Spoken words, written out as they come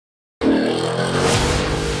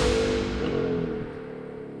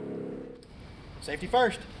Safety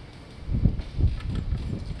first.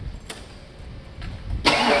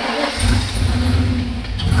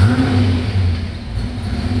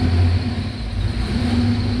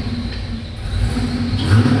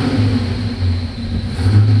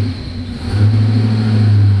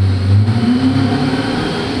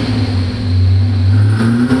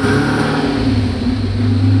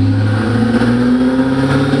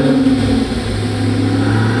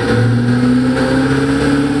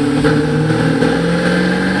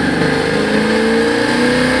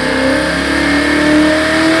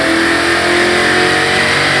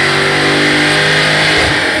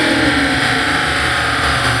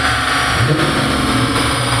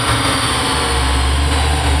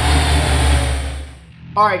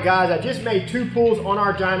 All right guys, I just made 2 pulls on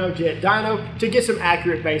our Dyno Jet dyno to get some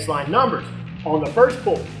accurate baseline numbers. On the first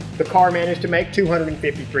pull, the car managed to make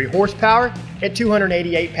 253 horsepower and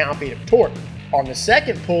 288 pound-feet of torque. On the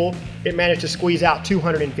second pull, it managed to squeeze out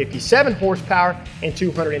 257 horsepower and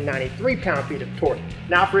 293 pound-feet of torque.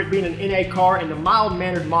 Now for it being an NA car and the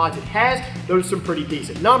mild-mannered mods it has, those are some pretty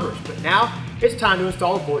decent numbers. But now, it's time to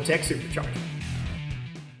install a Vortech Supercharger.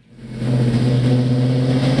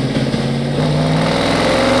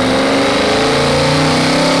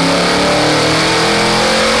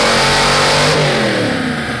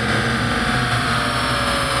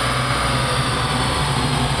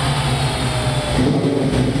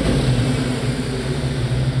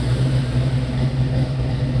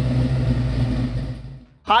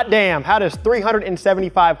 Hot damn, how does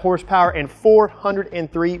 375 horsepower and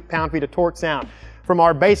 403 pound-feet of torque sound? From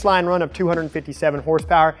our baseline run of 257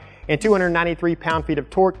 horsepower and 293 pound-feet of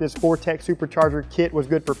torque, this Vortech Supercharger kit was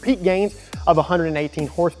good for peak gains of 118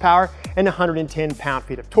 horsepower and 110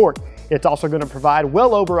 pound-feet of torque. It's also going to provide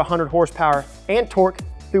well over 100 horsepower and torque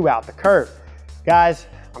throughout the curve. Guys,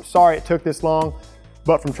 I'm sorry it took this long,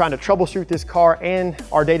 but from trying to troubleshoot this car and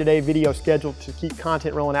our day-to-day video schedule to keep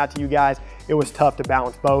content rolling out to you guys, it was tough to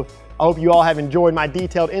balance both. I hope you all have enjoyed my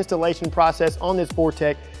detailed installation process on this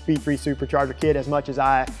Vortech V3 Supercharger kit as much as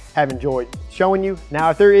I have enjoyed showing you. Now,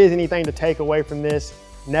 if there is anything to take away from this,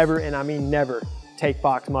 never, and I mean never, take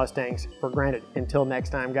Fox Mustangs for granted. Until next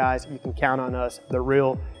time, guys, you can count on us, the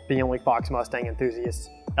real, the only Fox Mustang enthusiasts,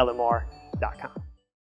 LMR.com.